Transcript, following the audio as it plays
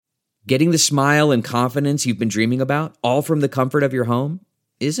Getting the smile and confidence you've been dreaming about, all from the comfort of your home,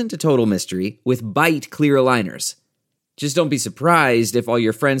 isn't a total mystery with Byte clear aligners. Just don't be surprised if all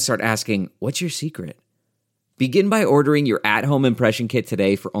your friends start asking, "What's your secret?" Begin by ordering your at-home impression kit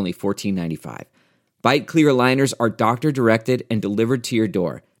today for only $14.95. Byte clear aligners are doctor-directed and delivered to your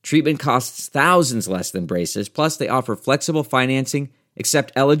door. Treatment costs thousands less than braces, plus they offer flexible financing,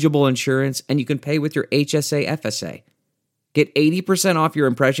 accept eligible insurance, and you can pay with your HSA FSA. Get 80% off your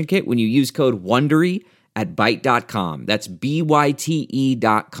impression kit when you use code WONDERY at Byte.com. That's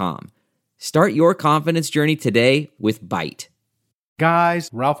BYTE.com. Start your confidence journey today with Byte. Guys,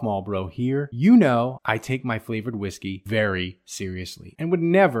 Ralph Malbrough here. You know I take my flavored whiskey very seriously and would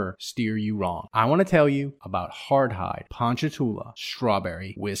never steer you wrong. I want to tell you about Hardhide Ponchatoula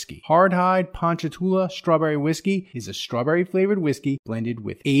Strawberry Whiskey. Hardhide Ponchatoula Strawberry Whiskey is a strawberry flavored whiskey blended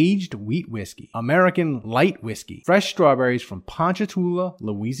with aged wheat whiskey, American light whiskey, fresh strawberries from Ponchatoula,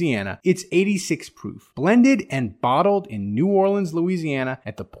 Louisiana. It's 86 proof, blended and bottled in New Orleans, Louisiana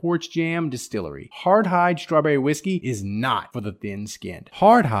at the Porch Jam Distillery. Hardhide Strawberry Whiskey is not for the thin-skinned.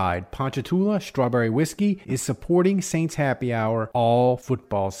 Hardhide Ponchatoula Strawberry Whiskey is supporting Saints Happy Hour all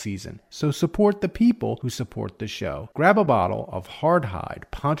football season. So support the people who support the show. Grab a bottle of Hardhide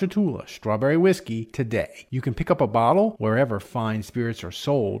Ponchatoula Strawberry Whiskey today. You can pick up a bottle wherever fine spirits are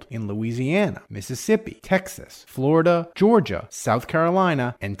sold in Louisiana, Mississippi, Texas, Florida, Georgia, South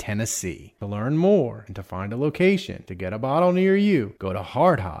Carolina, and Tennessee. To learn more and to find a location to get a bottle near you, go to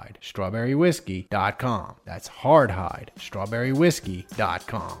hardhidestrawberrywhiskey.com. That's hardhidestrawberrywhiskey.com.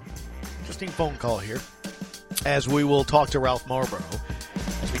 Interesting phone call here, as we will talk to Ralph Malbrough,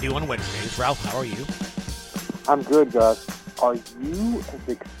 as we do on Wednesdays. Ralph, how are you? I'm good, Gus. Are you as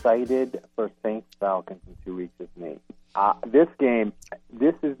excited for Saints Falcons in 2 weeks as me? This game,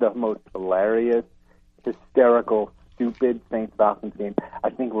 this is the most hilarious, hysterical, stupid Saints Falcons game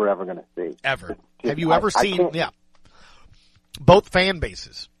I think we're ever going to see. Ever. Have you ever seen, both fan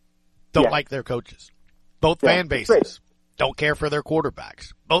bases don't like their coaches. Both fan bases don't care for their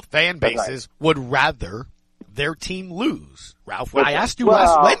quarterbacks. Both fan bases would rather their team lose. Ralph, I asked you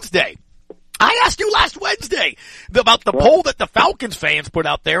last Wednesday. About the poll that the Falcons fans put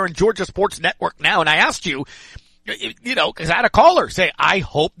out there in Georgia Sports Network now, and I asked you, because I had a caller say, I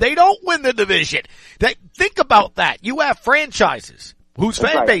hope they don't win the division. Think about that. You have franchises whose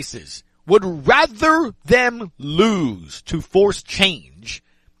fan bases would rather them lose to force change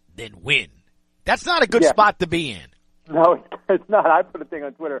than win. That's not a good spot to be in. No, it's not. I put a thing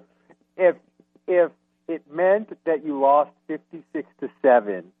on Twitter. If it meant that you lost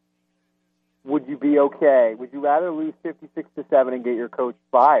 56-7, would you be okay? Would you rather lose 56-7 and get your coach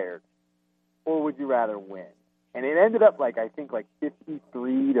fired, or would you rather win? And it ended up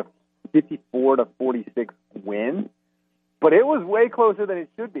 54-46 win, but it was way closer than it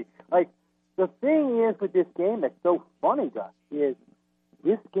should be. The thing is with this game that's so funny, Gus, is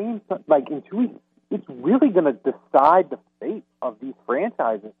this game, in 2 weeks, it's really going to decide the fate of these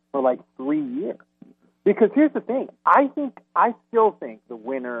franchises for 3 years. Because here's the thing. I still think the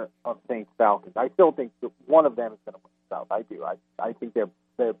winner of Saints Falcons, I still think that one of them is going to win the South. I do. I think they're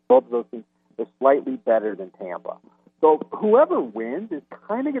both of those teams are slightly better than Tampa. So whoever wins is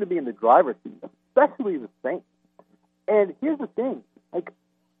kind of going to be in the driver's seat, especially the Saints. And here's the thing.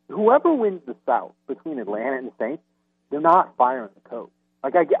 Whoever wins the South between Atlanta and the Saints, they're not firing the coach. I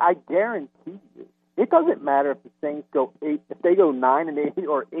guarantee you. It doesn't matter if the Saints go 9-8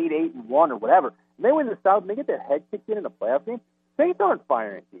 or 8-1 or whatever. And they win the South and they get their head kicked in a playoff game. Saints aren't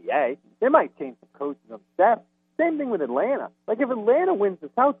firing DA. They might change some coaches on staff. Same thing with Atlanta. If Atlanta wins the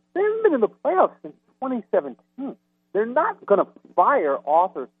South, they haven't been in the playoffs since 2017. They're not going to fire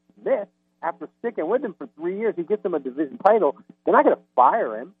Arthur Smith after sticking with him for 3 years. He gets them a division title. They're not going to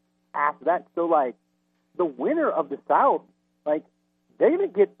fire him after that. So, the winner of the South, they're going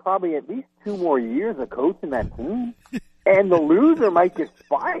to get probably at least 2 more years of coaching that team, and the loser might get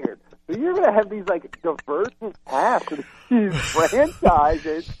fired. So you're going to have these divergent paths of these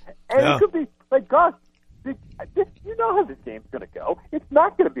franchises, and it could be Gus. You know how this game's going to go. It's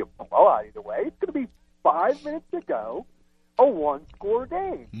not going to be a blowout either way. It's going to be 5 minutes to go, a 1-score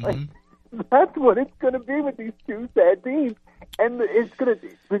game. Mm-hmm. That's what it's going to be with these two sad teams, and it's going to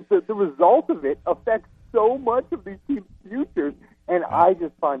the result of it affects so much of these teams' futures. And I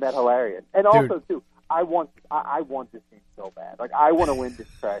just find that hilarious. And also, too, I want this game so bad. I want to win this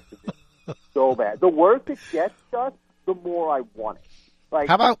trash division so bad. The worse it gets, Gus, the more I want it.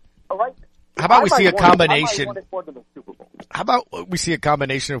 How about we see a combination? How about we see a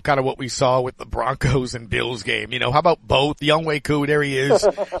combination of kind of what we saw with the Broncos and Bills game? How about both? Younghoe Koo, there he is,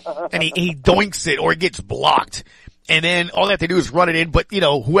 and he doinks it or he gets blocked. And then all they have to do is run it in, but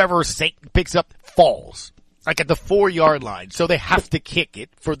whoever picks up falls. Like at the 4-yard line. So they have to kick it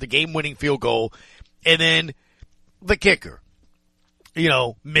for the game-winning field goal. And then the kicker,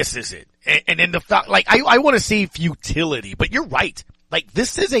 misses it. And then I want to see futility, but you're right. Like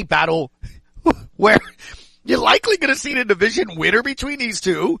this is a battle where you're likely going to see the division winner between these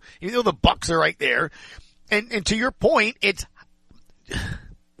two, even though the Bucs are right there. And to your point, it's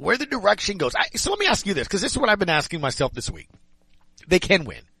where the direction goes. So let me ask you this, because this is what I've been asking myself this week. They can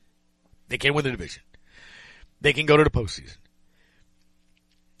win. They can win the division. They can go to the postseason.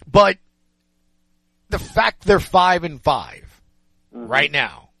 But the fact they're 5-5 right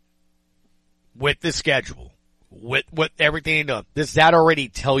now with the schedule, with everything done, does that already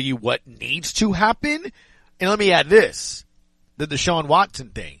tell you what needs to happen? And let me add this, the Deshaun Watson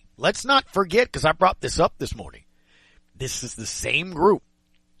thing. Let's not forget, because I brought this up this morning. This is the same group,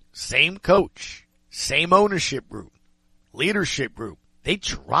 same coach, same ownership group, leadership group. They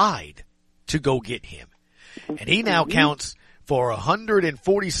tried to go get him. And he now counts for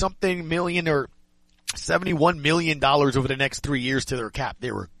 $140-something million or $71 million over the next 3 years to their cap.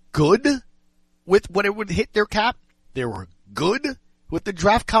 They were good with what it would hit their cap. They were good with the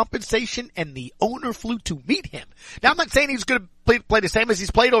draft compensation, and the owner flew to meet him. Now, I'm not saying he's going to play the same as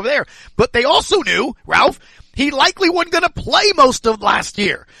he's played over there, but they also knew, Ralph, he likely wasn't going to play most of last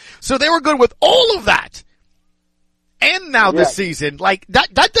year. So they were good with all of that. And now this season, like,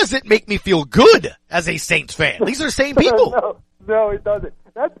 that doesn't make me feel good as a Saints fan. These are the same people. No, it doesn't.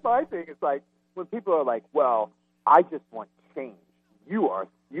 That's my thing. It's like, when people are like, well, I just want change. You are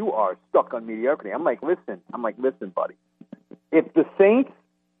stuck on mediocrity. I'm like, listen, buddy. If the Saints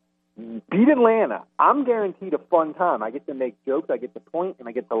beat Atlanta, I'm guaranteed a fun time. I get to make jokes, I get to point, and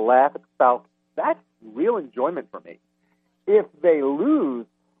I get to laugh at the Falcons. That's real enjoyment for me. If they lose,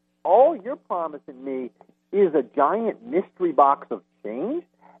 all you're promising me is a giant mystery box of change,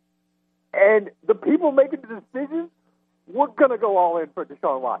 and the people making the decisions, we're going to go all in for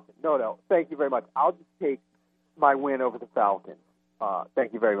Deshaun Watson. No, thank you very much. I'll just take my win over the Falcons.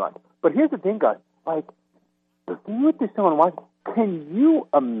 Thank you very much. But here's the thing, guys. Like, the thing with Deshaun Watson, can you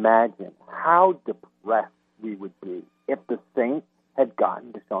imagine how depressed we would be if the Saints had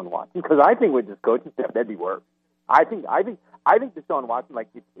gotten Deshaun Watson? Because I think with this coaching staff, that'd be worse. I think Deshaun Watson,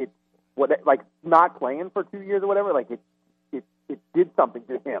 like, not playing for 2 years or whatever, like, it did something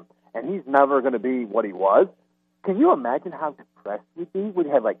to him, and he's never going to be what he was. Can you imagine how depressed we'd be? We'd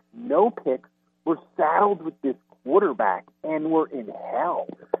have, like, no picks. We're saddled with this quarterback, and we're in hell.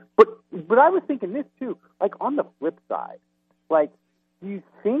 But I was thinking this, too. Like, on the flip side, like, do you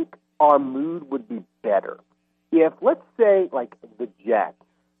think our mood would be better if, let's say, like, the Jets,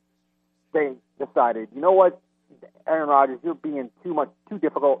 they decided, you know what, Aaron Rodgers, you're being too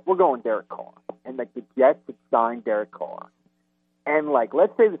difficult. We're going Derek Carr. And, like, the Jets would sign Derek Carr. And, like,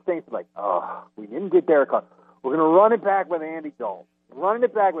 let's say the Saints are like, oh, we didn't get Derek Carr. We're going to run it back with Andy Dalton. Running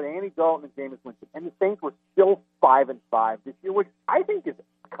it back with Andy Dalton and Jameis Winston. And the Saints were still 5-5 this year, which I think is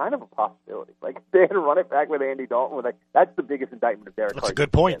kind of a possibility. Like, if they had to run it back with Andy Dalton, that's the biggest indictment of Derek Carr. That's a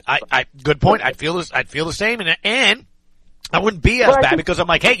good point. Good point. I'd feel the same, and I wouldn't be as bad because I'm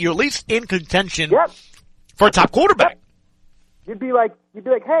like, hey, you're at least in contention for a top quarterback. You'd be like,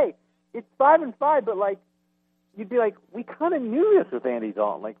 hey, it's 5-5, but like, you'd be like, we kind of knew this with Andy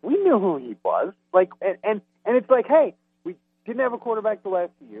Dalton. Like, we knew who he was. Like, and it's like, hey, we didn't have a quarterback the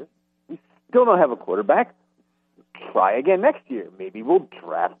last 2 years. We still don't have a quarterback. Try again next year. Maybe we'll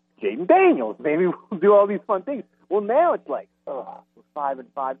draft Jaden Daniels. Maybe we'll do all these fun things. Well, now it's like, we're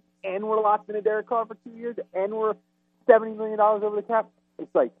 5-5, and we're locked into Derek Carr for 2 years, and we're $70 million over the cap.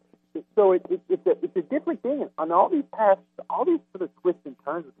 It's like, so it's a different thing. And on all these sort of twists and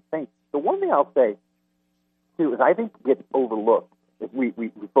turns with the Saints, the one thing I'll say too is I think it gets overlooked if we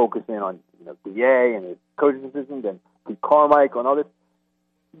focus in on DA and his coaching decisions and Pete Carmichael and all this.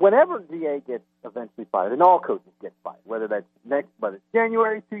 Whenever DA gets eventually fired, and all coaches get fired, whether it's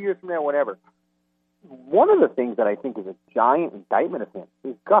January, 2 years from now, whatever. One of the things that I think is a giant indictment of him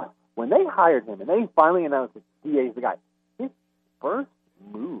is Gus. When they hired him and they finally announced that DA is the guy, his first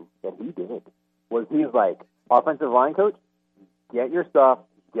move that he did was he was like, offensive line coach, get your stuff,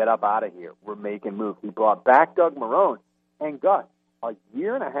 get up out of here. We're making moves. He brought back Doug Marrone. And Gus, a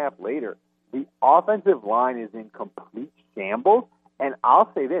year and a half later, the offensive line is in complete shambles. And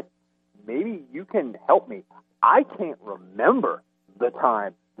I'll say this, maybe you can help me. I can't remember the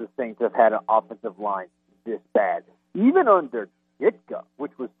time the Saints have had an offensive line this bad. Even under Ditka,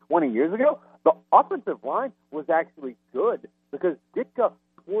 which was 20 years ago, the offensive line was actually good because Ditka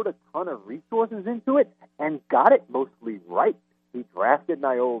poured a ton of resources into it and got it mostly right. He drafted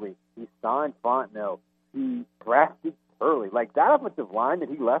Naioli. He signed Fontenot. he drafted Turley. Like, that offensive line that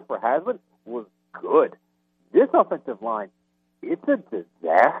he left for Haslam was good. This offensive line, it's a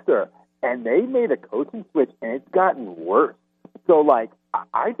disaster. And they made a coaching switch, and it's gotten worse. So, like,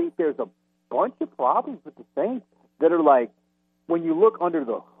 I think there's a bunch of problems with the Saints that are like, when you look under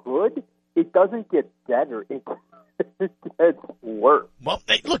the hood, it doesn't get better. It gets worse. Well,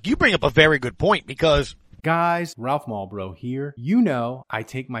 look, you bring up a very good point because Guys, Ralph Malbrough here. You know I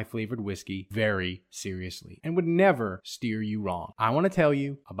take my flavored whiskey very seriously and would never steer you wrong. I want to tell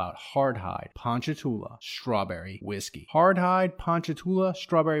you about Hardhide Ponchatoula Strawberry Whiskey. Hardhide Ponchatoula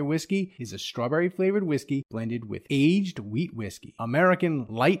Strawberry Whiskey is a strawberry flavored whiskey blended with aged wheat whiskey, American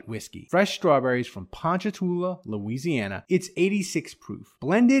light whiskey, fresh strawberries from Ponchatoula, Louisiana. It's 86 proof,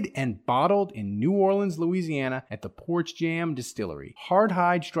 blended and bottled in New Orleans, Louisiana at the Porch Jam Distillery.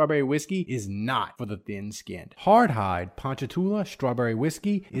 Hardhide Strawberry Whiskey is not for the thin skinned. Hardhide Ponchatoula Strawberry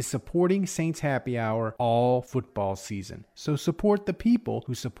Whiskey is supporting Saints Happy Hour all football season. So support the people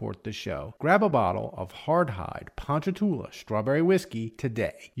who support the show. Grab a bottle of Hardhide Ponchatoula Strawberry Whiskey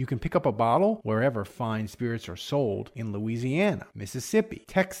today. You can pick up a bottle wherever fine spirits are sold in Louisiana, Mississippi,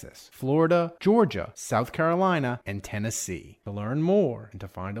 Texas, Florida, Georgia, South Carolina, and Tennessee. To learn more and to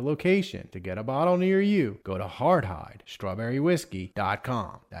find a location to get a bottle near you, go to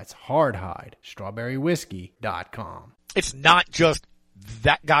hardhidestrawberrywhiskey.com. That's hardhidestrawberrywhiskey.com. it's not just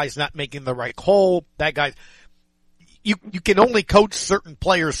that guy's not making the right call. That guy, you can only coach certain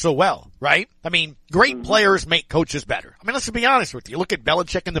players so well, right? I mean, great players make coaches better. I mean, let's be honest with you. Look at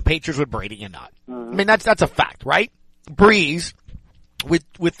Belichick and the Patriots with Brady and not. I mean, that's a fact, right? Breeze with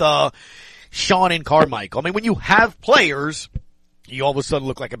Sean and Carmichael. I mean, when you have players, you all of a sudden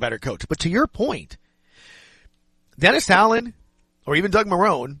look like a better coach. But to your point, Dennis Allen or even Doug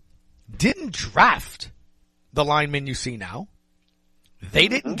Marrone didn't draft the linemen you see now. They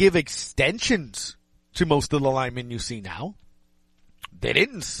didn't give extensions to most of the linemen you see now. They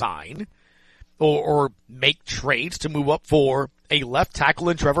didn't sign or make trades to move up for a left tackle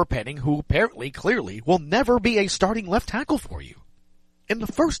in Trevor Penning, who apparently, clearly, will never be a starting left tackle for you in the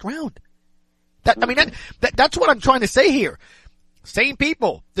first round. That's what I'm trying to say here. Same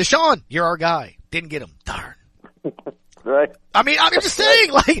people. Deshaun, you're our guy. Didn't get him. Darn. Right. I mean, I'm just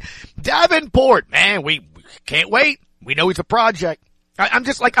saying, like, Davenport, man, we can't wait. We know he's a project. I'm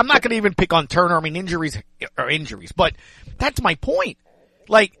just like, I'm not going to even pick on Turner. I mean, injuries, but that's my point.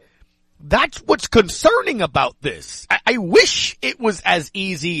 Like, that's what's concerning about this. I wish it was as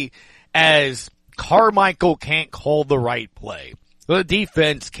easy as Carmichael can't call the right play. The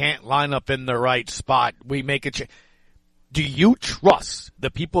defense can't line up in the right spot. We make a change. Do you trust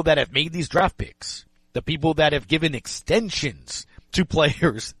the people that have made these draft picks? The people that have given extensions to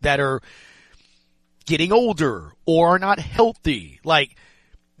players that are getting older or are not healthy. Like,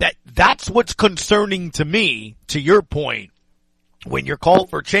 that's what's concerning to me, to your point, when you're called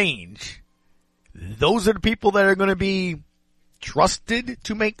for change. Those are the people that are going to be trusted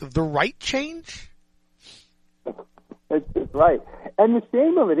to make the right change? It's right. And the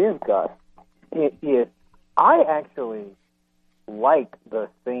shame of it is, Gus, I actually like the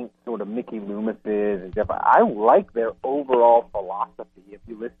Saints sort of Mickey Loomis's and Jeff. I like their overall philosophy. If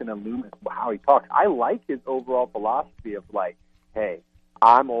you listen to Loomis, how he talks, I like his overall philosophy of like, hey,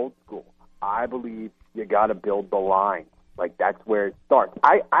 I'm old school. I believe you got to build the line. Like, that's where it starts.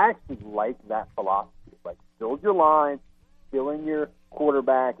 I actually like that philosophy. Like, build your line, fill in your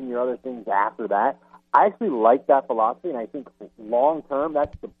quarterback and your other things after that. I actually like that philosophy, and I think long term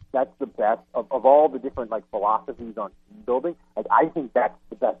that's the best of all the different like philosophies on team building. Like, I think that's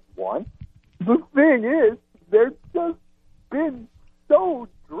the best one. The thing is, they've just been so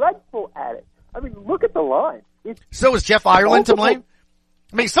dreadful at it. I mean, look at the line. So is Jeff Ireland to blame?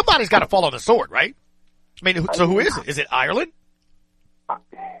 I mean, somebody's got to follow the sword, right? I mean, so who is it? Is it Ireland? I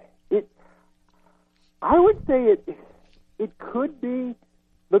would say it could be.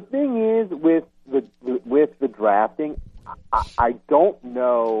 The thing is with the drafting, I don't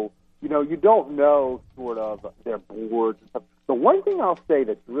know. You know, you don't know sort of their boards and stuff. The one thing I'll say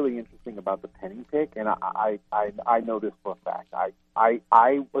that's really interesting about the Penning pick, and I know this for a fact. I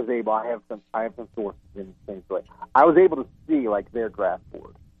was able. I have some sources in St. Louis. I was able to see like their draft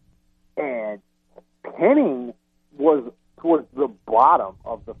board, and Penning was towards the bottom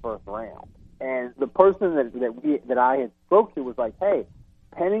of the first round. And the person that I had spoke to was like, hey,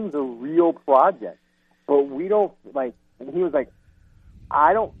 Penning's a real project, but we don't like. And he was like,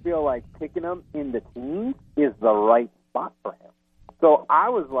 I don't feel like picking him in the teens is the right spot for him. So I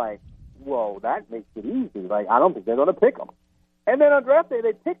was like, whoa, that makes it easy. Like, I don't think they're going to pick him. And then on draft day,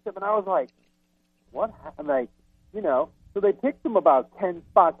 they picked him, and I was like, what happened? Like, you know, So they picked him about 10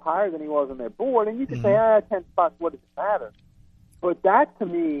 spots higher than he was on their board, and you could say, 10 spots, what does it matter? But that, to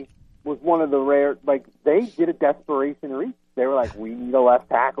me, was one of the rare, like, they did a desperation reach. They were like, we need a left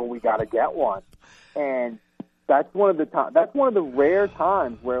tackle, we got to get one. And that's one of the rare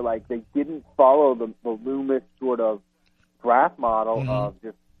times where, like, they didn't follow the Loomis sort of draft model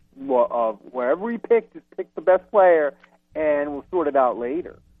of wherever we pick, just pick the best player, and we'll sort it out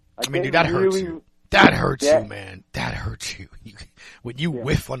later. I mean, dude, that hurts you. That hurts you, man. That hurts you. When you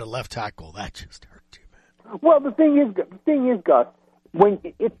whiff on the left tackle, that just hurts you, man. Well, the thing is, Gus,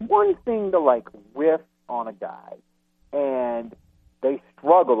 it's one thing to, like, whiff on a guy and they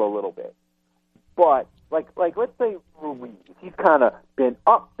struggle a little bit, but like let's say Ruiz, he's kind of been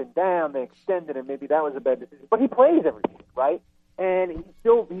up and down. They extended him. Maybe that was a bad decision, but he plays every week, right? And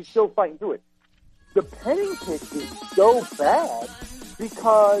he's still fighting through it. The Penning pick is so bad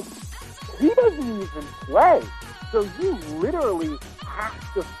because he doesn't even play. So you literally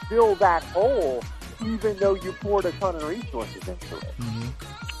have to fill that hole, even though you poured a ton of resources into it. Mm-hmm.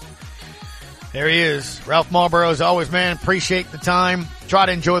 There he is. Ralph Marlboro, as always, man. Appreciate the time. Try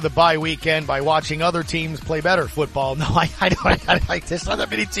to enjoy the bye weekend by watching other teams play better football. No, I don't. There's not that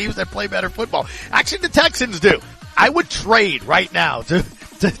many teams that play better football. Actually, the Texans do. I would trade right now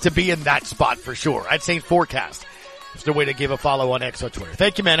to be in that spot for sure. I'd say forecast. It's the way to give a follow on X or Twitter.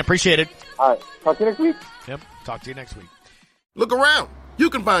 Thank you, man. Appreciate it. All right. Talk to you next week. Yep. Talk to you next week. Look around. You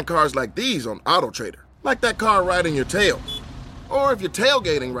can find cars like these on AutoTrader. Like that car riding your tail. Or if you're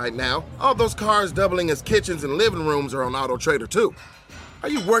tailgating right now, all those cars doubling as kitchens and living rooms are on AutoTrader too. Are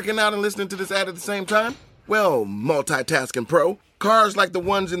you working out and listening to this ad at the same time? Well, multitasking pro, cars like the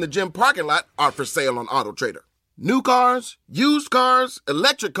ones in the gym parking lot are for sale on AutoTrader. New cars, used cars,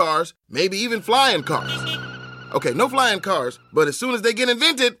 electric cars, maybe even flying cars. Okay, no flying cars, but as soon as they get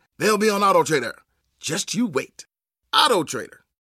invented, they'll be on AutoTrader. Just you wait. AutoTrader.